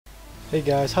Hey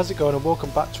guys, how's it going and welcome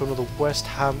back to another West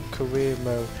Ham career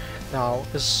mode. Now,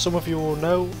 as some of you will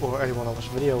know, or anyone on this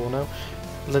video will know,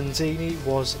 Lanzini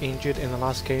was injured in the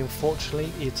last game. Fortunately,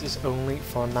 it is only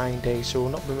for 9 days, so we'll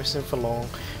not be missing for long.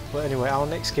 But anyway, our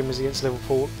next game is against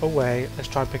Liverpool away. Let's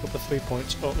try and pick up the 3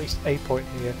 points, or at least a point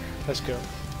here. Let's go.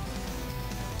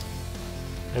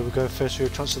 Here we go, first we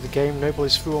transfer the game. Noble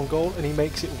is through on goal and he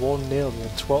makes it 1-0 in the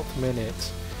 12th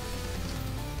minute.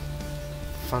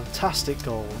 Fantastic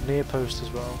goal, near post as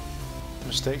well.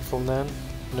 Mistake from then.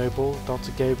 Noble down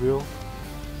to Gabriel.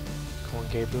 Come on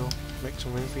Gabriel, make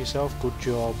some room for yourself. Good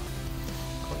job.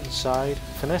 Got inside,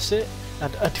 finesse it,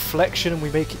 and a deflection, and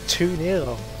we make it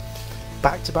 2-0.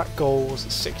 Back-to-back goals,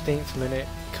 16th minute.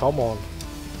 Come on.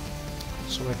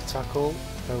 So make a tackle.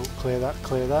 No, clear that,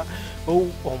 clear that. Oh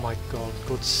my God,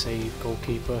 good save,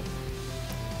 goalkeeper.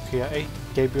 Okay,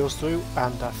 Gabriel's through,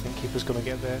 and I think keeper's gonna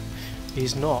get there.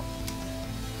 He's not.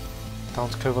 Down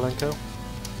to Kovalenko,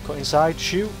 got inside,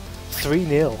 shoot,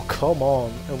 3-0, come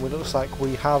on, and it looks like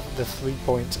we have the 3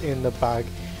 points in the bag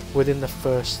within the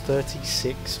first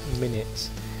 36 minutes.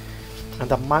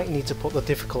 And I might need to put the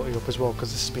difficulty up as well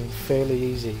because this has been fairly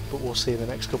easy, but we'll see in the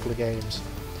next couple of games.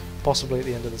 Possibly at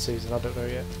the end of the season, I don't know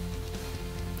yet.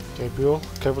 Gabriel,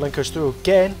 Kovalenko's through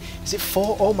again, is it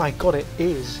 4? Oh my God, it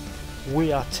is.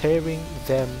 We are tearing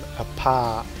them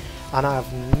apart, and I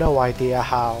have no idea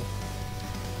how.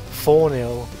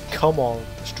 4-0, come on,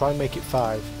 let's try and make it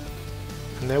 5.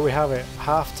 And there we have it,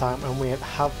 half time, and we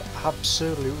have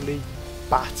absolutely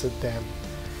battered them.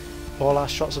 All our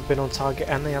shots have been on target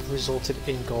and they have resulted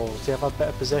in goals. They have had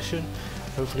better possession.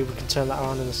 Hopefully we can turn that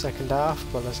around in the second half,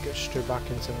 but let's get straight back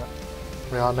into that.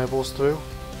 We are Noble's through,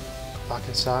 back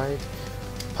inside,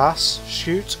 pass,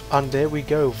 shoot, and there we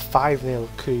go, 5-0,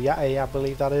 Kuyate I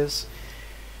believe that is.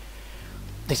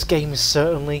 This game is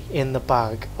certainly in the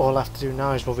bag. All I have to do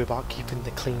now is worry about keeping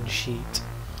the clean sheet.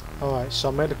 Alright, so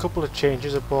I made a couple of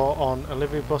changes. I brought on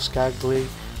Olivia Buscagli,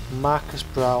 Marcus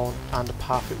Brown and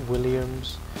Parfit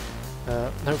Williams.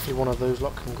 Hopefully one of those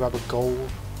lot can grab a goal.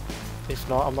 If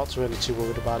not, I'm not really too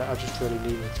worried about it. I just really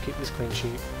need to keep this clean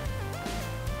sheet.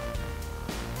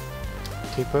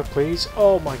 Keeper, please.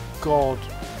 Oh my God,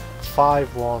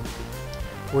 5-1.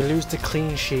 We lose the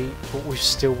clean sheet, but we've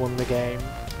still won the game.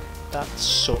 That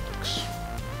sucks.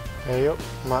 Hey up,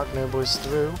 Mark Noble is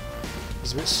through.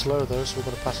 He's a bit slow though, so we're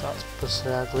going to pass that to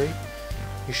Buscagli.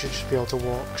 You should just be able to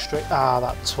walk straight. Ah,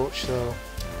 that touch though.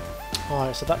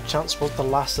 Alright, so that chance was the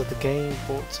last of the game,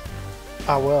 but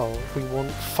well, we won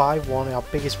 5-1, our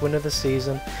biggest win of the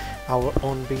season. Our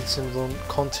unbeaten run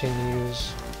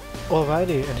continues.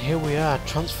 Alrighty, and here we are,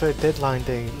 transfer deadline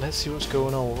day. Let's see what's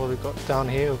going on. What we've got down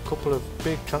here, a couple of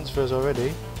big transfers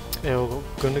already.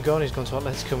 Gunnar, he's gone to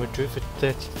Atletico Madrid for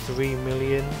 33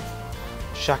 million.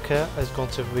 Xhaka has gone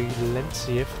to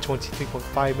Valencia for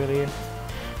 23.5 million.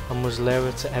 And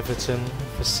Muslera to Everton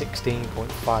for 16.5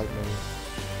 million.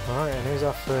 Alright, and here's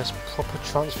our first proper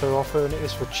transfer offer, and it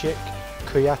is for Chick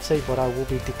Kuyate, but I will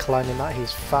be declining that.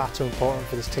 He's far too important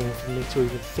for this team for me to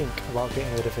even think about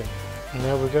getting rid of him. And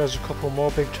there we go, there's a couple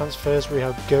more big transfers. We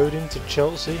have Godin to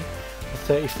Chelsea for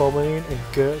 34 million and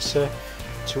Gertzer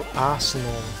to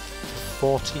Arsenal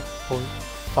for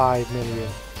 40.5 million.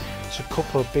 So a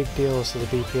couple of big deals to the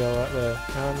BPL right there.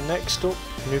 And next up,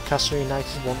 Newcastle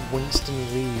United want Winston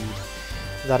Reid.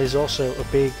 That is also a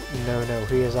big no-no.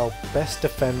 He is our best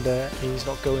defender. He's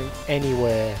not going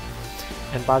anywhere.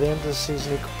 And by the end of the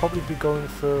season, he could probably be going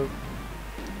for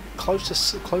close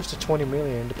to 20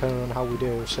 million, depending on how we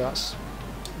do. So that's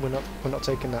we're not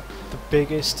taking that. The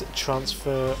biggest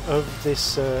transfer of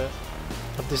this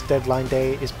deadline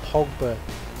day is Pogba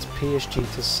to PSG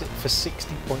for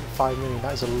 60.5 million.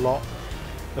 That is a lot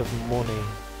of money.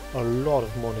 A lot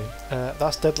of money.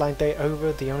 That's deadline day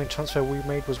over. The only transfer we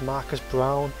made was Marcus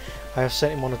Brown. I have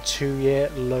sent him on a 2-year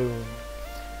loan,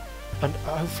 and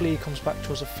hopefully he comes back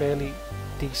to us a fairly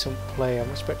decent player. I'm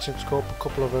expecting him to score up a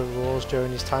couple of overalls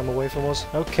during his time away from us.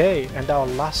 Okay, and our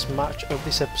last match of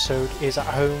this episode is at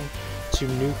home to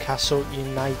Newcastle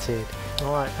United.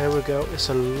 Alright, here we go. It's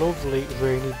a lovely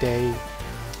rainy day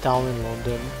down in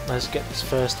London. Let's get this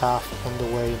first half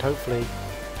underway and hopefully,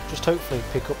 just hopefully,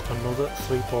 pick up another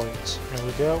 3 points. There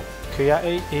we go.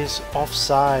 Kuyate is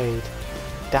offside.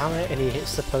 Damn it, and he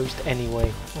hits the post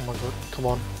anyway. Oh my God, come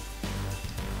on.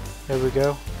 There we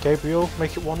go. Gabriel,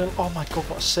 make it 1-0. Oh my God,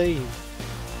 what a save.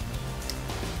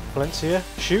 Valencia,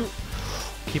 shoot.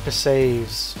 Keeper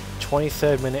saves.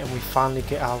 23rd minute and we finally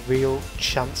get our real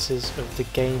chances of the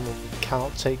game and we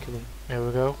cannot take them. There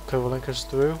we go. Kovalenko's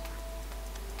through.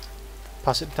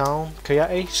 Pass it down.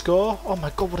 Kuyate, score. Oh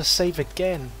my God, what a save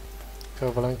again.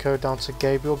 Kovalenko down to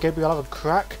Gabriel. Gabriel have a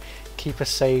crack. keeper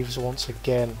saves once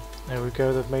again. There we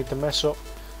go, they've made the mess up.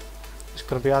 It's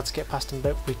going to be hard to get past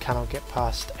Mbemba. We cannot get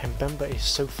past. Mbemba is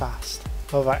so fast.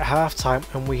 Alright, half time,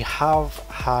 and we have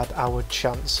had our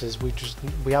chances.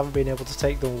 We haven't been able to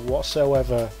take them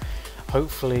whatsoever.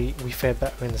 Hopefully we fare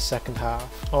better in the second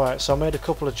half. Alright, so I made a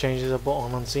couple of changes. I brought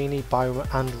on Lanzini, Byron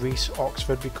and Reece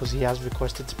Oxford because he has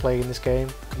requested to play in this game.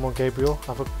 Come on, Gabriel.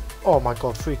 Oh my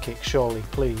god, free kick, surely,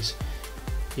 please.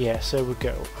 Yes, there we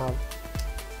go.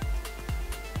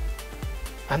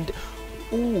 And,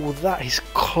 ooh, that is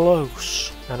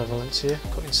close. Anna Valencia,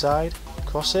 cut inside,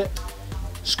 cross it,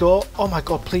 score. Oh my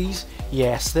god, please.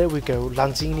 Yes, there we go.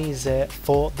 Lanzini is there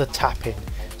for the tap-in.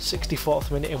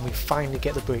 64th minute, and we finally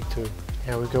get the breakthrough.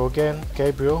 Here we go again.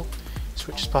 Gabriel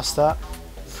switches past that.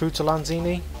 Through to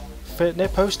Lanzini. Near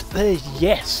post. There,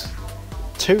 yes!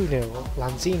 2-0.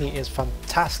 Lanzini is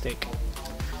fantastic.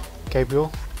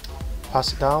 Gabriel.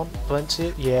 Pass it down.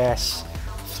 Valencia. Yes.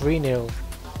 3-0.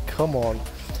 Come on.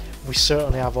 We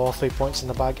certainly have all 3 points in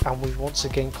the bag, and we once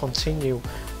again continue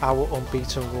our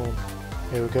unbeaten run.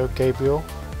 Here we go. Gabriel.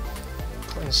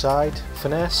 Put inside.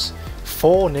 Finesse.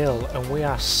 4-0, and we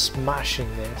are smashing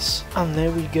this. And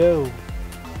there we go.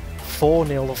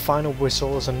 4-0, the final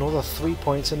whistle is another 3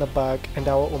 points in the bag, and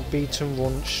our unbeaten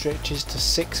run stretches to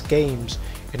 6 games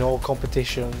in all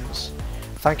competitions.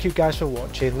 Thank you guys for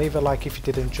watching. Leave a like if you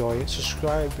did enjoy it,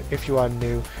 subscribe if you are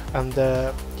new, and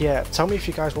yeah, tell me if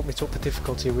you guys want me to up the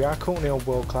difficulty. We are currently on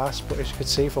world class, but as you can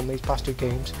see from these past 2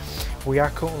 games, we are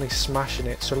currently smashing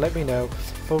it. So let me know,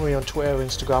 follow me on Twitter,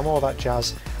 Instagram, all that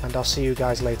jazz, and I'll see you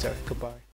guys later. Goodbye.